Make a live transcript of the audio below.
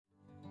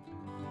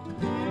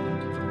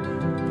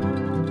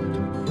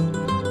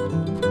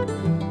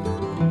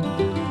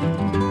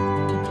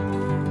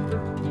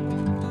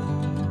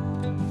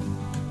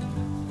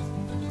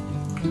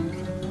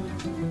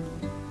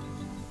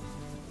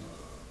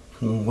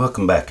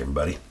Welcome back,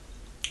 everybody.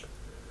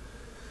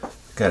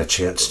 Got a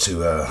chance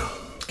to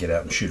get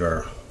out and shoot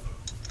our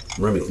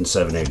Remington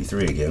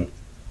 783 again.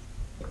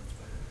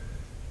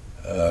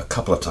 A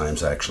couple of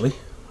times, actually.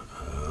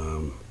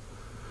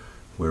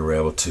 We were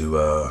able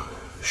to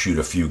shoot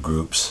a few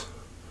groups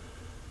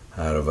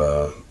out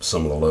of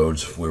some of the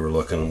loads we were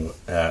looking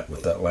at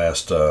with that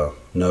last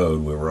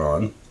node we were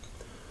on.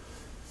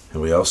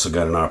 And we also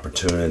got an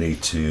opportunity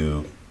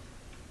to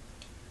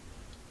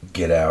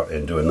get out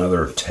and do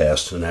another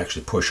test and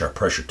actually push our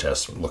pressure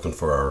test, looking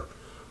for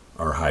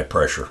our high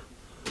pressure,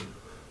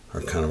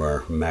 or kind of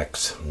our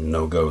max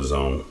no-go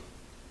zone.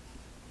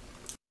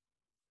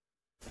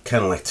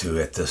 Kind of like to,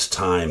 at this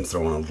time,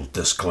 throw in a little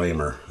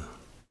disclaimer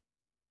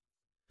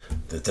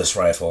that this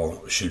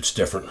rifle shoots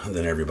different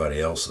than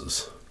everybody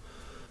else's.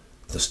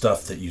 The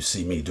stuff that you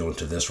see me doing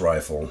to this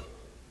rifle,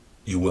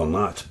 you will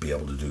not be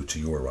able to do to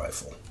your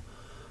rifle.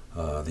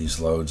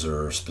 These loads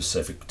are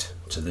specific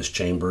to this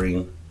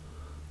chambering,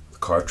 the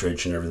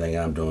cartridge, and everything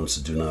I'm doing,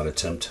 so do not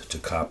attempt to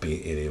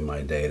copy any of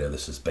my data.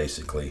 This is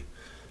basically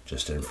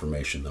just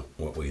information that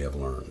what we have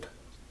learned.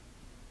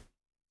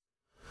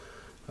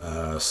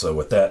 So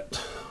with that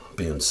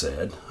being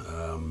said,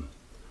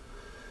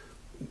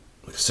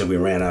 like I said, we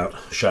ran out,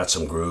 shot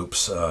some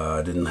groups.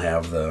 I didn't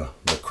have the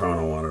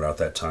chrono on it at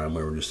that time.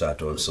 We were just out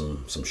doing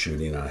some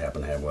shooting. I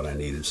happened to have what I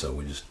needed, so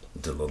we just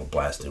did a little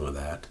blasting with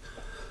that.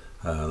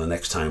 The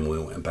next time we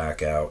went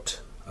back out,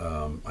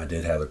 I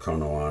did have the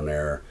chrono on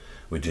there.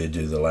 We did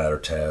do the ladder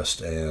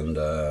test, and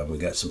we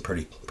got some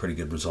pretty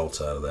good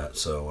results out of that.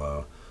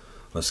 So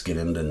let's get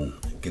in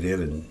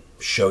and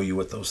show you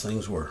what those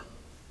things were.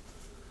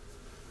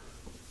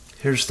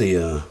 Here's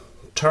the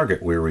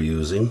target we were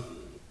using.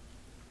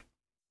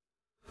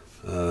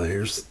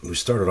 We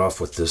started off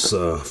with this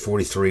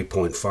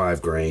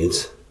 43.5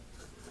 grains,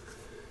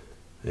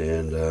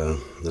 and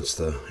that's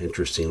the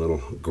interesting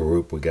little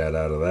group we got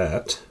out of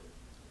that.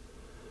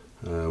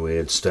 We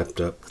had stepped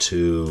up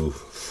to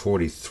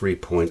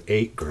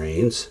 43.8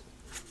 grains,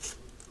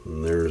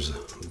 and there's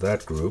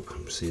that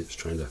group. See, it's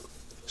trying to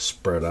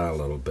spread out a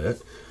little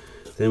bit.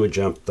 Then we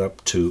jumped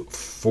up to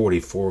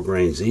 44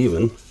 grains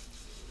even.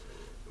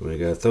 We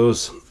got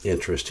those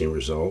interesting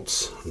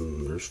results.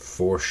 And there's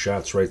 4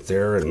 shots right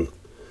there, and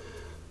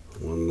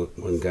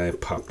one guy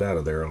popped out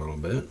of there a little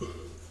bit.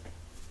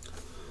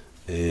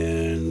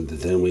 And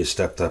then we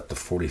stepped up to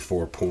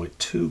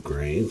 44.2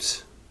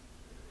 grains.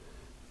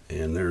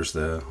 And there's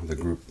the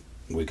group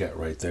we got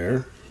right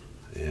there.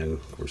 And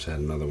of course had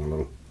another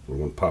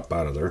one pop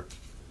out of there.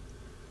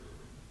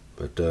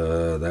 But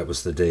that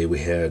was the day we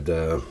had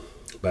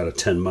about a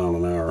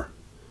 10-mile-an-hour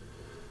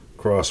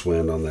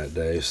crosswind on that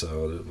day,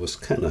 so it was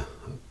kind of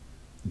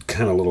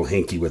a little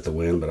hinky with the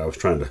wind, but I was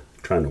trying to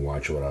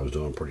watch what I was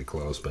doing pretty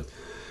close. But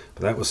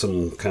that was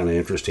some kind of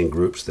interesting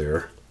groups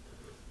there.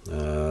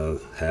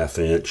 Half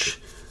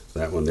inch,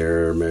 that one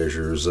there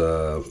measures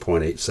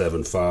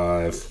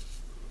 0.875.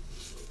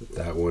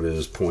 That one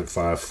is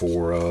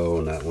 0.540,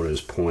 and that one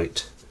is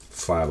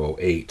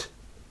 0.508.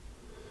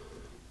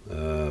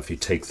 If you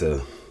take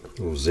the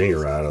little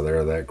zinger out of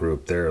there, that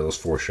group there, those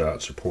 4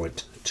 shots are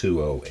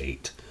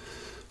 0.208.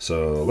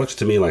 So it looks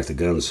to me like the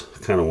gun's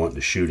kind of wanting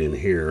to shoot in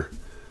here.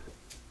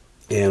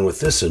 And with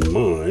this in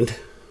mind,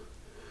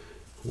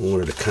 we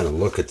wanted to kind of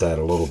look at that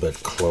a little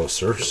bit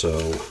closer.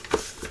 So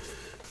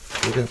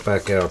we got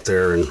back out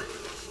there and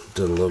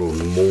did a little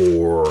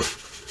more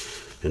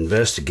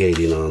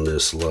investigating on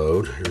this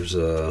load. Here's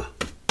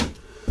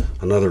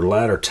another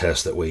ladder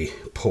test that we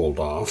pulled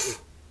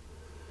off.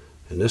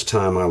 And this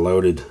time I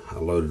loaded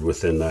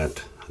within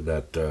that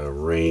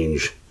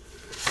range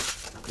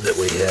that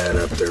we had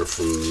up there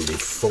from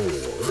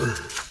before.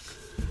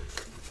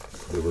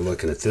 We were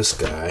looking at this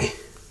guy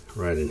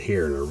right in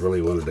here, and I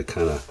really wanted to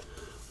kind of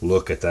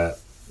look at that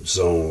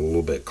zone a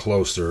little bit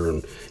closer,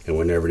 and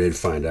we never did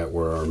find out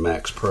where our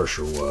max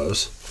pressure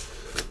was.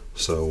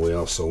 So we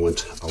also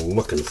went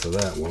looking for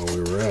that while we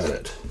were at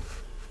it.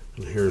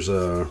 And here's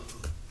our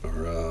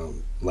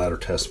ladder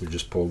test we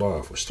just pulled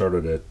off. We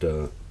started at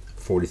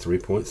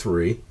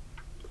 43.3,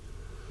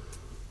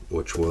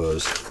 which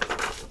was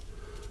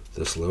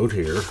this load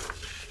here,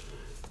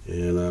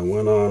 and I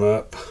went on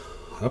up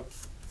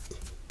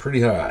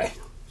pretty high.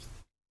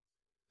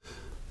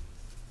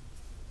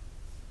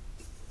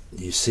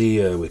 You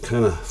see, we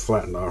kind of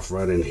flattened off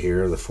right in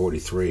here. The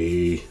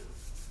 43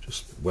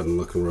 just wasn't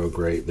looking real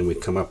great. Then we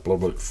come up a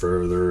little bit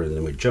further, and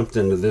then we jumped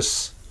into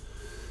this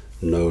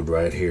node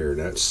right here.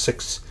 That's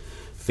 6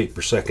 feet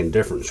per second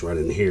difference right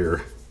in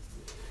here,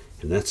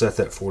 and that's at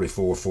that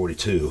 44,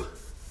 42.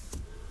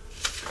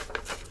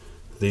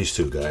 These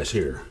two guys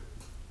here.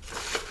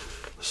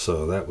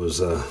 So that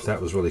was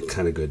really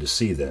kind of good to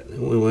see that.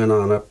 And we went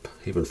on up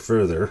even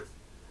further,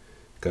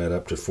 got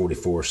up to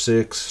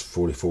 44.6,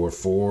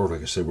 44.4.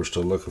 Like I said, we're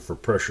still looking for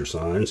pressure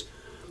signs,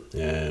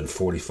 and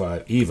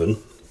 45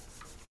 even.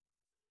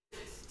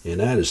 And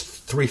that is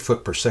 3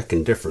 foot per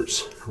second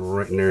difference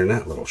right in there in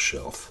that little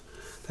shelf.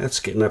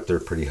 That's getting up there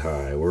pretty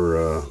high.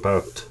 We're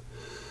about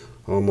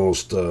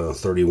almost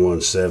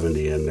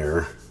 3170 in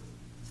there.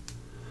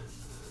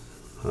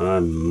 I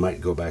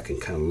might go back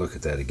and kind of look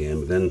at that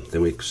again. But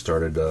then we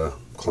started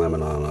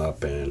climbing on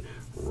up, and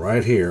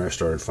right here I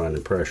started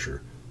finding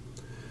pressure.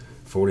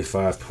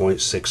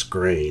 45.6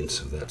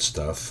 grains of that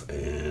stuff,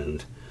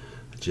 and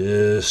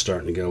just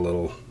starting to get a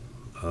little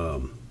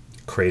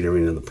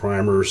cratering in the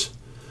primers.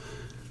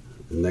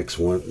 Next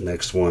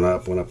one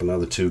up, went up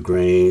another 2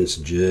 grains.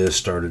 Just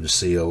started to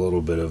see a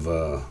little bit of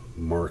a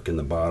mark in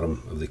the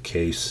bottom of the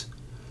case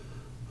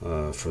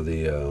for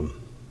the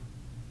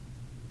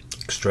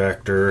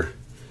extractor.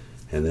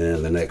 And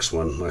then the next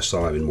one, I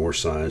saw even more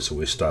signs, so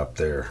we stopped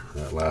there.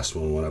 That last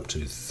one went up to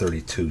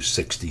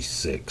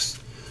 3266.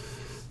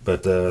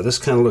 But this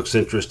kind of looks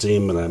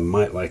interesting, but I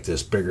might like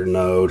this bigger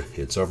node.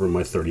 It's over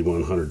my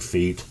 3,100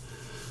 feet.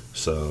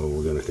 So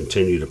we're going to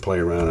continue to play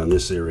around in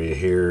this area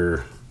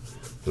here.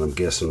 And I'm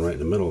guessing right in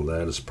the middle of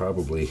that is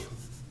probably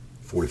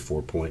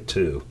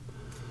 44.2.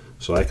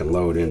 So I can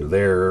load into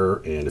there,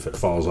 and if it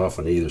falls off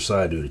on either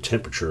side due to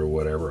temperature or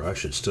whatever, I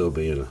should still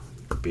be in a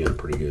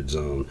pretty good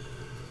zone.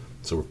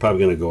 So we're probably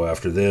going to go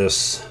after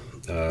this.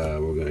 We're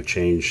going to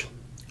change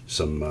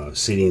some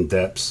seating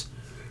depths.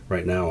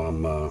 Right now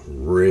I'm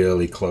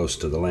really close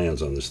to the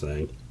lands on this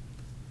thing.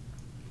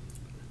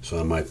 So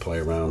I might play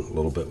around a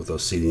little bit with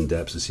those seating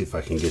depths and see if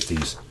I can get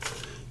these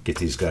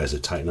guys to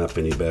tighten up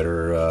any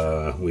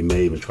better. We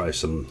may even try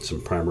some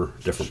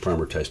different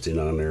primer testing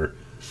on there.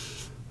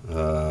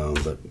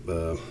 But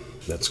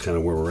that's kind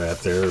of where we're at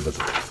there. But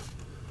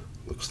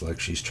looks like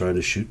she's trying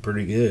to shoot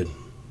pretty good.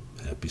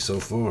 Happy so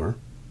far.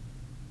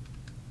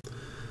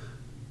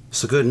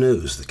 So good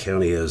news, the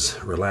county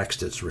has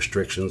relaxed its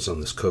restrictions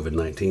on this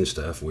COVID-19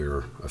 stuff.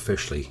 We're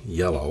officially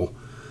yellow,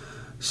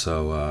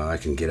 so I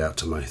can get out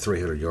to my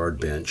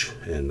 300-yard bench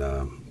and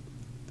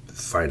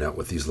find out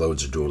what these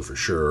loads are doing for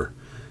sure,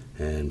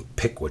 and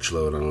pick which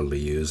load I'm going to be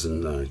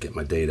using, get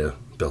my data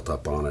built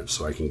up on it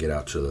so I can get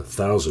out to the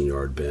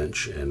 1,000-yard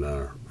bench and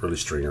really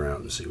string her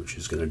out and see what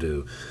she's going to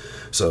do.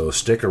 So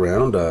stick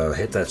around,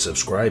 hit that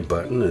subscribe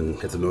button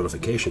and hit the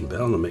notification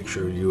bell to make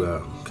sure you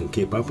can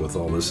keep up with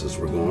all this as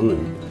we're going,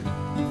 and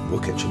we'll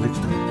catch you next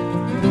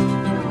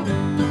time.